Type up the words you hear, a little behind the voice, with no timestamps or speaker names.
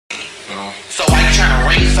So why you trying to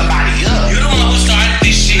raise somebody up? You the one who started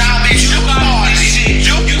this shit. Nah, bitch, you started this shit.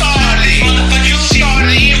 You started it. Motherfucker, you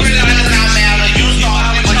started it. It really does not matter. You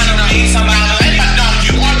started it. But you don't need somebody. No,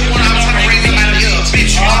 you are the one I'm trying to raise somebody up.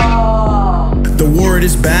 Bitch, you are. The word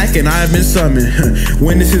is back and I have been summoned.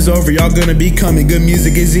 When this is over, y'all gonna be coming. Good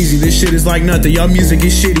music is easy, this shit is like nothing. Y'all music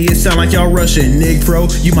is shitty, it sound like y'all Russian. Nig pro,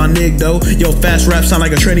 you my nig though. Yo, fast rap sound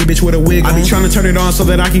like a trendy bitch with a wig on. I be trying to turn it on so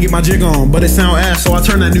that I can get my jig on, but it sound ass, so I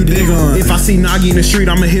turn that new dig on. If I see Nagi in the street,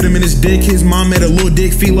 I'ma hit him in his dick. His mom made a little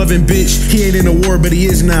dick, feet loving bitch. He ain't in the war, but he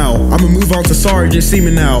is now. I'ma move on to sorry, just see me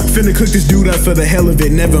now. Finna cook this dude up for the hell of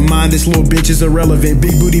it. Never mind, this little bitch is irrelevant.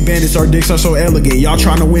 Big booty bandits, our dicks are so elegant. Y'all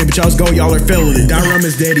trying to win, but y'all's go, y'all are failing it. Rum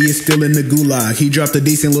is dead, he is still in the gulag. He dropped a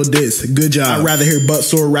decent little diss, good job. I'd rather hear butt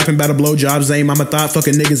sore rapping about a blowjob. Zane, mama thought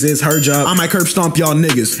fucking niggas is her job. I might curb stomp y'all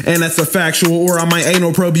niggas, and that's a factual. Or I might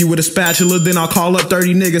anal probe you with a spatula. Then I'll call up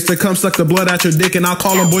 30 niggas to come suck the blood out your dick, and I'll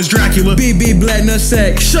call them boys Dracula. BB black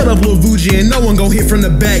nutsack, shut up Lil Vuji, and no one gon' hit from the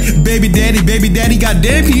back. Baby daddy,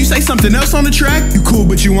 goddamn, can you say something else on the track? You cool,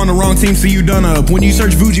 but you on the wrong team, so you done up. When you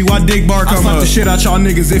search Vuji, why Digbar come up? I'll slap the shit out y'all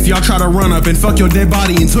niggas if y'all try to run up, and fuck your dead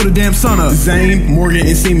body until the damn sun up. Zane, Morgan,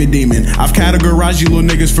 and Seaman Demon, I've categorized you little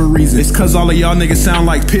niggas for reasons. It's cause all of y'all niggas sound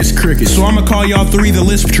like piss crickets, so I'ma call y'all three the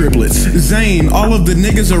Lisp triplets. Zane, all of the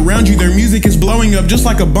niggas around you, their music is blowing up just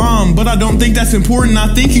like a bomb, but I don't think that's important.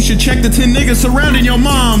 I think you should check the 10 niggas surrounding your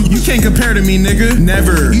mom. You can't compare to me, nigga,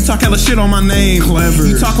 never. You talk hella shit on my name, clever.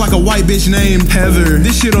 You talk like a white bitch named Heather.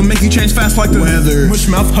 This shit'll make you change fast like the weather.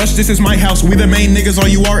 Mushmouth, hush, this is my house, we the main niggas, all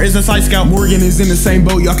you are is a side scout. Morgan is in the same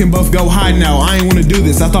boat, y'all can both go hide now. I ain't wanna do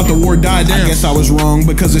this, I thought the war died down. I guess I was wrong,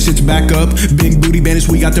 because the shit's back up. Big booty bandits,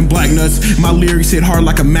 we got them black nuts. My lyrics hit hard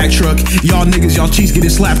like a Mack truck. Y'all niggas, y'all cheeks getting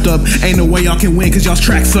slapped up. Ain't no way y'all can win cause y'all's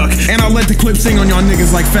tracks suck. And I'll let the clip sing on y'all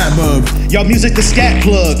niggas like Fat Bub. Y'all music the scat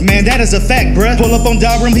plug, man, that is a fact, bruh. Pull up on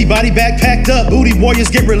Digbar, he body bag packed up. Booty warriors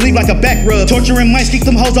get relieved like a back rub. Torturing mice, keep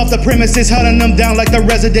them hoes off the premises. Hunting them down like the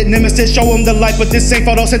resident nemesis. Show them the light, but this ain't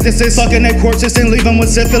photosynthesis. Fucking their corpses and leave them with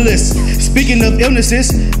syphilis. Speaking of illnesses,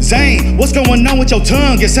 Zane, what's going on with your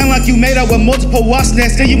tongue? It sound like you made out with multiple wasp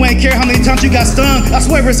nests and you ain't care how many times you got stung. I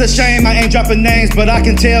swear it's a shame I ain't dropping names, but I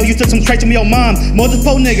can tell you took some traits from your mom.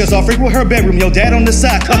 Multiple niggas all frequent her bedroom. Your dad on the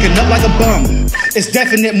side, cocking up like a bum. It's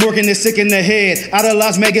definite Morgan is sick in the head.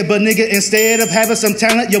 Idolize mega, but nigga, instead of having some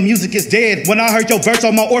talent, your music is dead. When I heard your verse,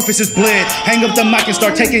 all my orifices bled. Hang up the mic and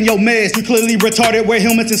start taking your meds. You clearly retarded, wear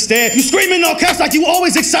helmets instead. You screaming all caps like you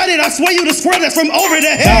always excited. I swear you the squirrel that's from over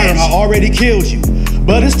the hedge. I already killed you,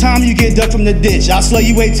 but it's time you get dug from the ditch. I'll slay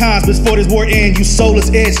you 8 times before this war ends, you soulless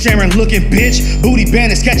edge-sharing looking bitch. Booty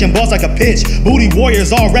bandits catching balls like a pitch. Booty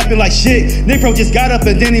warriors all rapping like shit. Nick Pro just got up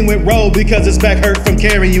and then he went rogue because his back hurt from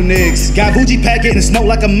carrying you niggas. Got bougie pack getting smoked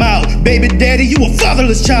like a mouth. Baby daddy, you a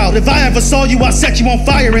fatherless child. If I ever saw you, I'd set you on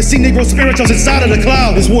fire and see Negro spirituals inside of the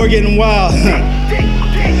cloud. This war getting wild.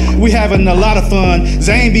 We having a lot of fun.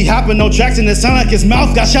 Zane be hopping no tracks and it sound like his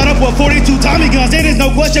mouth got shot up with 42 Tommy guns. There is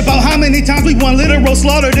no question about how many times we won literal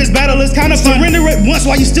slaughter. This battle is kind of fun. Surrender it once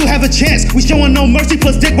while you still have a chance. We showing no mercy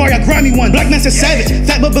plus Digbar, a grimy one. Black man's a savage,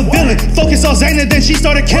 fat but a villain. Focus on Zane and then she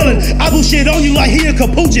started killing. I blew shit on you like he a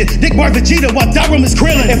capuchin. Digbar Vegeta while Digbar is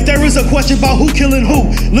Krillin. If there is a question about who killing who,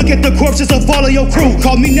 look at the corpses of all of your crew.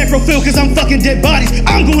 Call me necrophile cause I'm fucking dead bodies.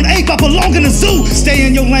 I'm going ape, I belong in the zoo. Stay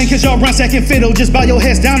in your lane cause y'all run second fiddle. Just bow your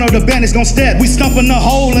heads down or the bandits gon' step. We stumping the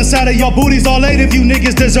hole inside of your booties all 8 of you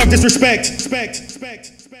niggas deserve disrespect.